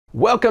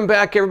Welcome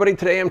back, everybody.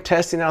 Today I'm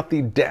testing out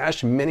the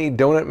Dash Mini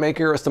Donut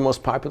Maker. It's the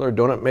most popular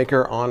donut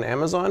maker on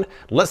Amazon.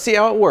 Let's see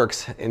how it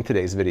works in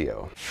today's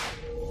video.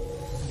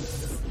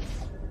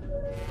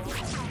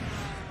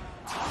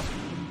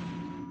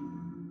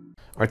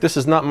 All right, this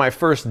is not my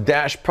first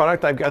Dash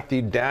product. I've got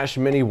the Dash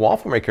Mini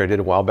Waffle Maker I did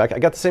a while back. I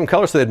got the same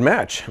color so they'd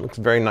match. Looks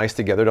very nice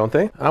together, don't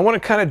they? I want to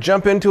kind of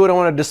jump into it. I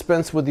want to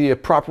dispense with the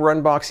proper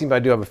unboxing, but I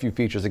do have a few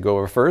features to go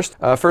over first.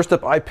 First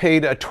up, I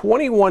paid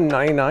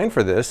 $21.99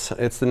 for this.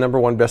 It's the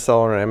 #1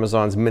 bestseller on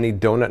Amazon's mini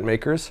donut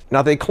makers.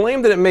 Now, they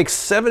claim that it makes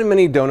 7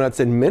 mini donuts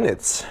in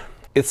minutes.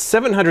 It's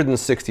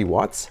 760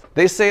 watts.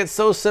 They say it's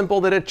so simple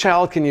that a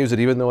child can use it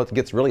even though it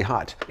gets really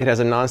hot. It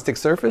has a non-stick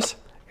surface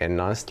and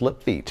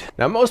non-slip feet.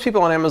 Now, most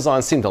people on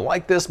Amazon seem to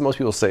like this. Most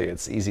people say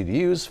it's easy to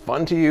use,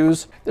 fun to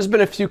use. There's been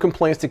a few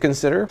complaints to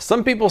consider.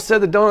 Some people said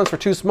the donuts were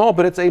too small,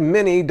 but it's a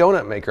mini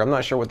donut maker. I'm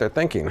not sure what they're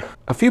thinking.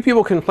 A few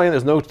people complain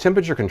there's no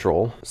temperature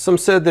control. Some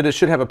said that it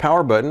should have a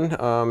power button,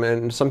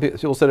 and some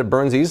people said it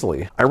burns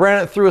easily. I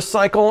ran it through a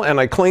cycle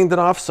and I cleaned it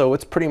off, so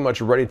it's pretty much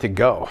ready to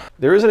go.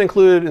 There is an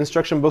included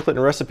instruction booklet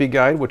and recipe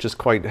guide, which is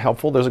quite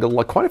helpful. There's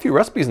quite a few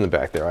recipes in the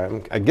back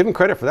there. I give them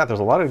credit for that. There's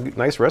a lot of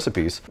nice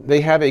recipes.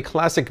 They have a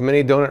classic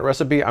mini donut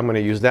recipe. I'm going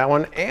to use that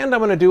one, and I'm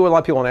going to do what a lot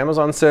of people on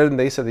Amazon said, and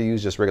they said they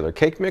use just regular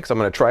cake mix. I'm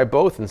going to try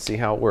both and see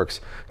how it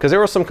works, because there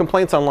were some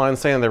complaints online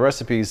saying the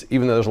recipes,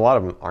 even though there's a lot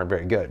of them, aren't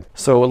very good.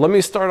 So let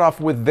me start off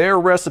with their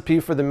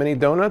recipe for the mini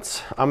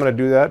donuts. I'm going to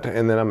do that,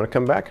 and then I'm going to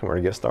come back and we're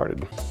going to get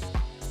started.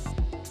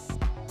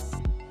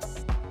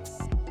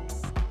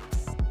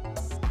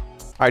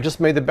 I just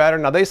made the batter.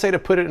 Now, they say to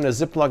put it in a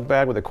Ziploc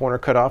bag with a corner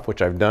cut off,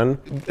 which I've done.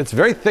 It's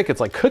very thick. It's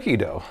like cookie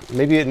dough.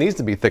 Maybe it needs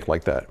to be thick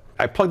like that.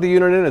 I plugged the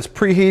unit in. It's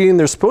preheating.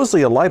 There's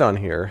supposedly a light on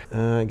here.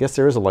 I guess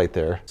there is a light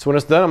there. So when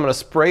it's done, I'm going to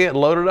spray it,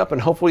 load it up, and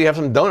hopefully you have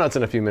some donuts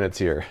in a few minutes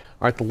here.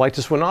 All right, the light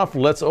just went off.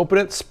 Let's open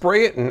it,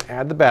 spray it, and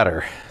add the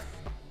batter.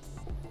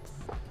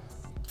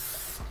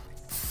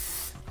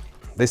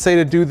 They say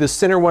to do the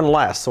center one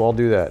last, so I'll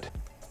do that.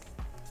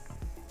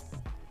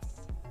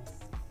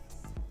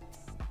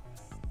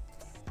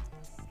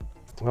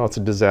 Oh, it's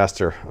a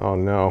disaster. Oh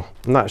no.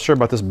 I'm not sure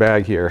about this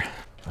bag here.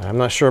 I'm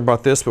not sure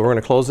about this, but we're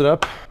gonna close it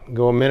up,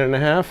 go a minute and a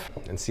half,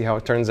 and see how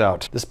it turns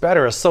out. This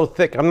batter is so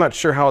thick, I'm not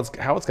sure how it's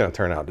gonna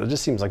turn out. It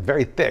just seems like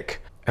very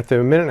thick. At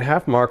the minute and a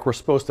half mark, we're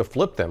supposed to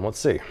flip them. Let's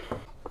see.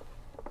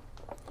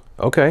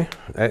 Okay,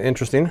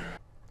 interesting.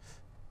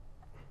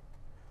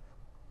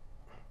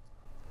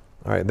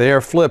 All right, they are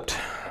flipped.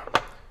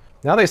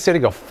 Now they say to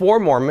go 4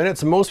 more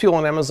minutes. Most people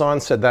on Amazon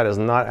said that is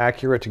not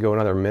accurate, to go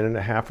another minute and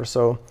a half or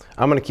so.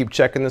 I'm gonna keep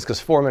checking this because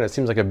 4 minutes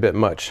seems like a bit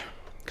much,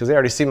 because they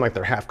already seem like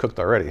they're half cooked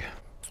already.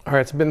 All right,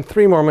 it's been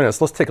 3 more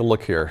minutes. Let's take a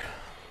look here.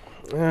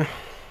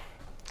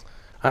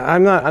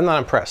 I'm not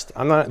impressed.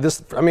 I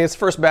mean, it's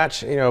first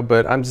batch, you know,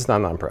 but I'm just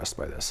not impressed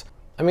by this.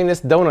 I mean,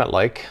 it's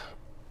donut-like.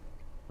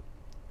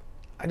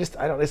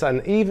 It's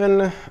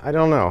uneven. I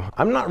don't know.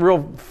 I'm not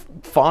real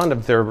fond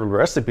of their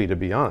recipe, to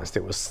be honest.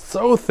 It was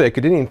so thick,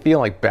 it didn't even feel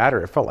like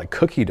batter. It felt like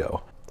cookie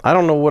dough. I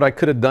don't know what I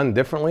could have done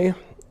differently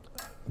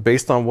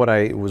based on what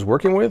I was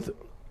working with,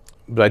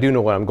 but I do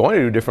know what I'm going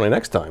to do differently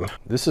next time.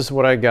 This is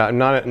what I got.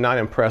 Not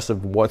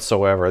impressive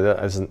whatsoever.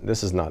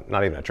 This is not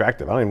even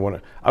attractive. I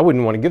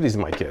wouldn't want to give these to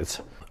my kids.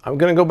 I'm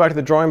gonna go back to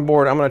the drawing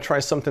board. I'm gonna try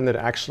something that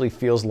actually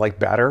feels like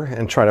batter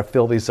and try to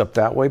fill these up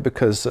that way,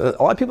 because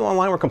a lot of people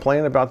online were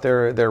complaining about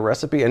their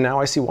recipe, and now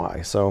I see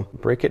why. So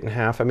break it in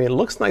half. I mean, it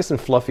looks nice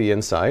and fluffy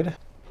inside.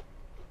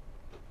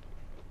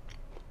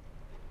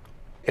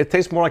 It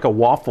tastes more like a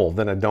waffle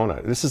than a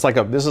donut. This is like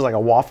a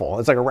waffle.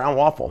 It's like a round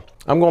waffle.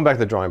 I'm going back to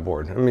the drawing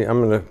board. I mean,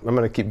 I'm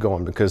gonna keep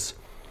going, because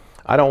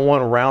I don't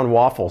want round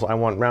waffles. I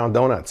want round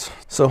donuts.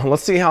 So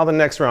let's see how the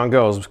next round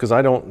goes, because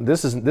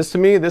to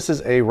me, this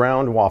is a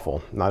round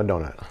waffle, not a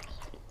donut.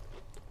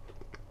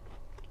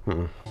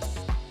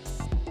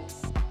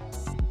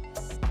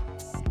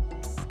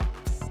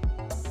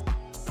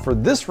 For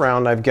this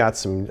round, I've got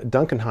some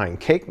Duncan Hine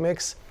cake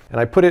mix, and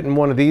I put it in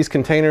one of these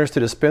containers to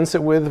dispense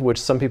it with, which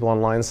some people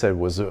online said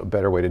was a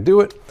better way to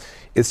do it.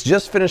 It's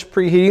just finished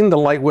preheating. The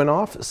light went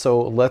off,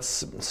 so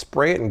let's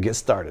spray it and get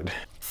started.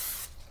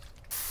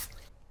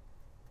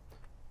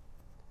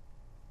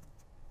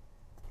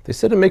 They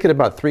said to make it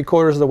about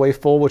 3/4 of the way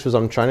full, which is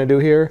what I'm trying to do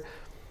here.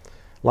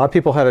 A lot of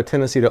people had a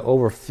tendency to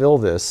overfill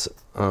this,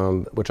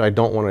 which I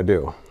don't want to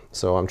do.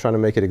 So I'm trying to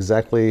make it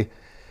exactly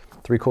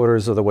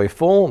 3/4 of the way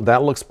full.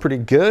 That looks pretty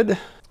good.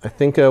 I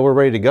think we're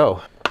ready to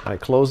go. I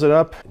close it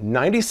up,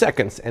 90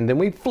 seconds, and then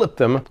we flip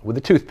them with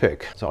a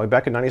toothpick. So I'll be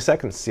back in 90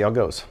 seconds, see how it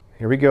goes.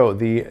 Here we go,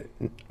 the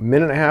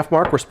minute and a half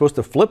mark, we're supposed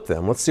to flip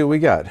them. Let's see what we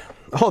got.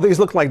 Oh, these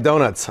look like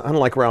donuts,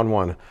 unlike round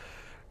one.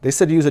 They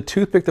said to use a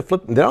toothpick to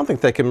flip. I don't think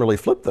they can really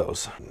flip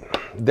those.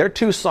 They're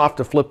too soft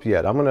to flip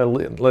yet. I'm gonna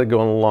let it go a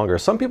little longer.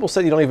 Some people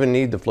said you don't even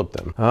need to flip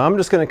them. I'm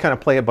just gonna kind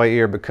of play it by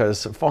ear,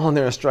 because following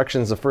their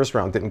instructions the first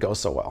round didn't go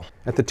so well.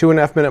 At the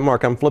 2.5 minute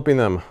mark, I'm flipping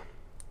them.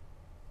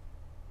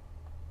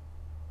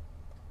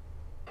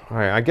 All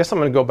right, I guess I'm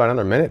gonna go about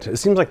another minute. It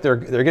seems like they're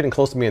getting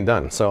close to being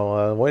done.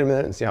 So wait a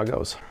minute and see how it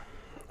goes.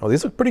 Oh,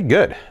 these look pretty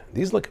good.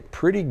 These look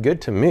pretty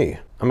good to me.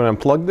 I'm gonna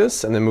unplug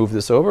this and then move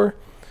this over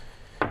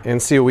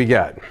and see what we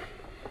got.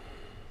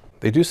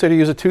 They do say to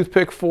use a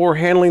toothpick for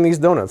handling these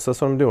donuts.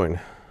 That's what I'm doing.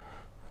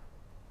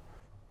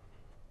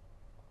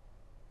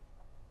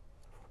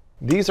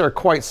 These are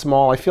quite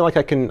small. I feel like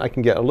I can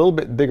get a little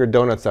bit bigger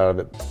donuts out of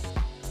it.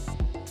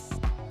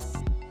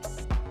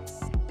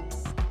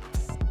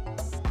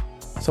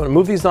 So I'm gonna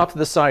move these off to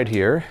the side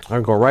here. I'm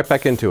gonna go right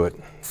back into it.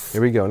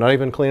 Here we go, not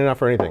even cleaning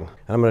up or anything.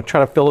 And I'm gonna try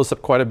to fill this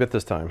up quite a bit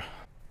this time.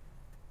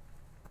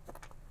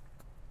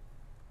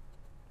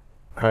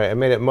 All right, I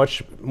made it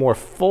much more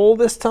full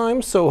this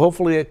time, so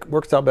hopefully it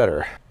works out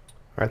better.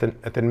 All right,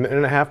 at the minute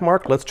and a half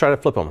mark, let's try to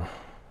flip them.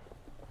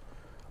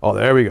 Oh,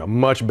 there we go,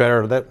 much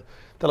better. That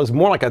looks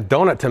more like a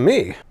donut to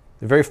me.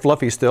 They're very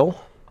fluffy still.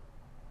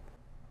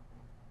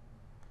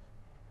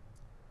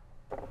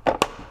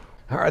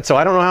 All right, so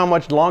I don't know how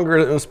much longer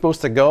it was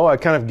supposed to go.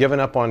 I've kind of given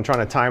up on trying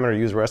to time it or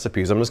use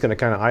recipes. I'm just gonna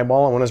kind of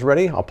eyeball it. When it's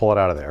ready, I'll pull it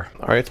out of there.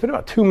 All right, it's been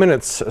about 2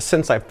 minutes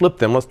since I flipped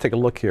them. Let's take a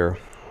look here.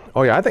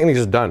 Oh yeah, I think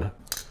these are done.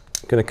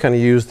 I'm gonna kind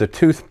of use the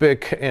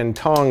toothpick and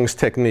tongs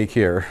technique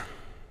here.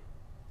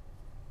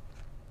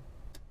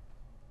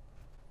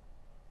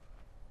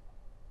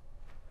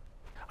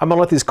 I'm gonna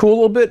let these cool a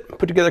little bit,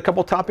 put together a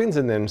couple toppings,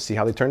 and then see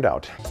how they turned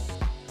out.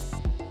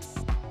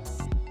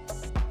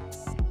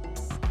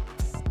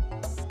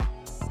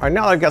 All right,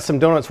 now that I've got some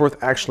donuts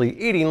worth actually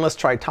eating, let's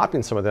try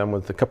topping some of them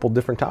with a couple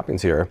different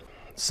toppings here.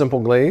 Simple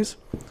glaze.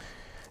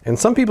 And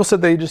some people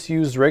said they just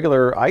used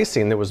regular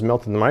icing that was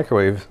melted in the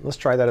microwave. Let's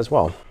try that as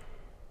well.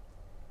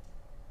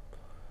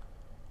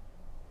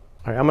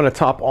 All right, I'm gonna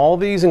top all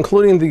these,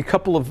 including the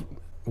couple of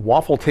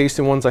waffle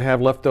tasting ones I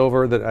have left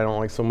over that I don't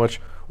like so much.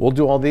 We'll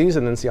do all these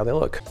and then see how they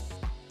look.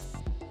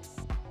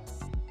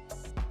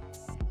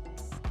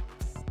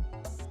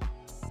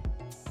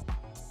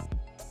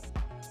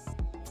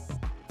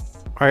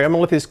 All right, I'm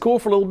gonna let these cool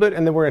for a little bit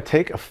and then we're gonna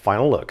take a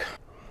final look.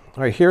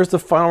 All right, here's the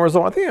final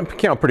result. I think it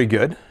came out pretty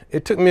good.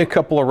 It took me a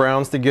couple of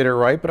rounds to get it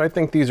right, but I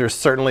think these are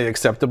certainly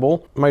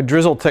acceptable. My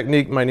drizzle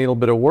technique might need a little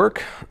bit of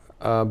work,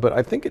 but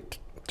I think it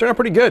turned out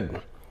pretty good.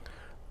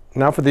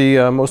 Now for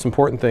the most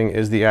important thing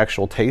is the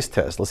actual taste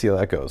test. Let's see how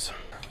that goes.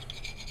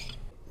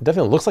 It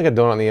definitely looks like a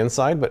donut on the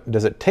inside, but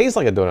does it taste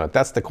like a donut?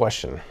 That's the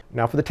question.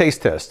 Now for the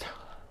taste test.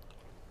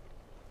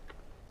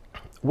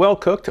 Well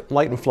cooked,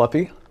 light and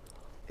fluffy.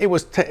 It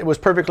was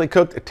perfectly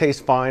cooked. It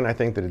tastes fine. I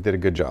think that it did a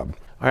good job.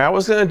 All right, I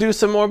was gonna do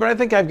some more, but I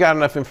think I've got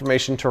enough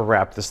information to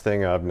wrap this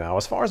thing up now.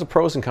 As far as the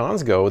pros and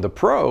cons go, the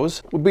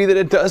pros would be that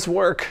it does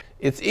work.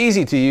 It's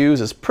easy to use,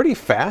 it's pretty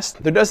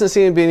fast. There doesn't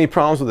seem to be any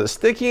problems with it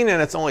sticking,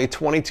 and it's only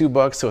 22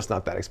 bucks, so it's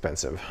not that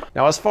expensive.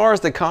 Now, as far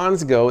as the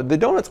cons go, the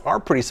donuts are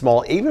pretty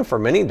small, even for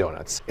mini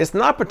donuts. It's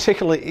not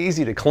particularly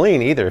easy to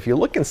clean either. If you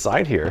look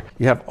inside here,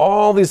 you have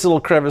all these little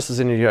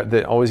crevices in your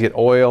that always get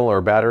oil or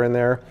batter in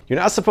there. You're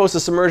not supposed to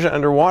submerge it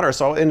underwater,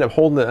 so I'll end up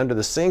holding it under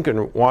the sink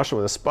and wash it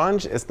with a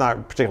sponge. It's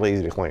not particularly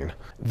easy to clean.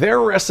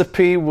 Their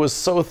recipe was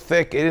so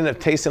thick, it ended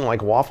up tasting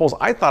like waffles.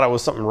 I thought I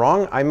was something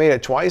wrong. I made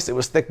it twice, it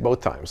was thick both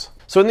times.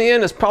 So in the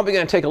end, it's probably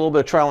gonna take a little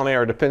bit of trial and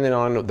error depending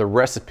on the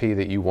recipe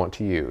that you want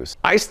to use.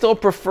 I still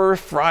prefer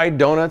fried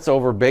donuts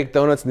over baked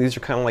donuts, and these are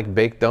kind of like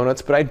baked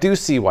donuts, but I do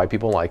see why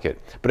people like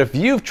it. But if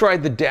you've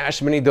tried the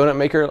Dash Mini Donut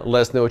Maker,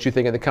 let us know what you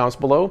think in the comments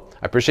below.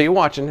 I appreciate you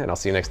watching, and I'll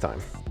see you next time.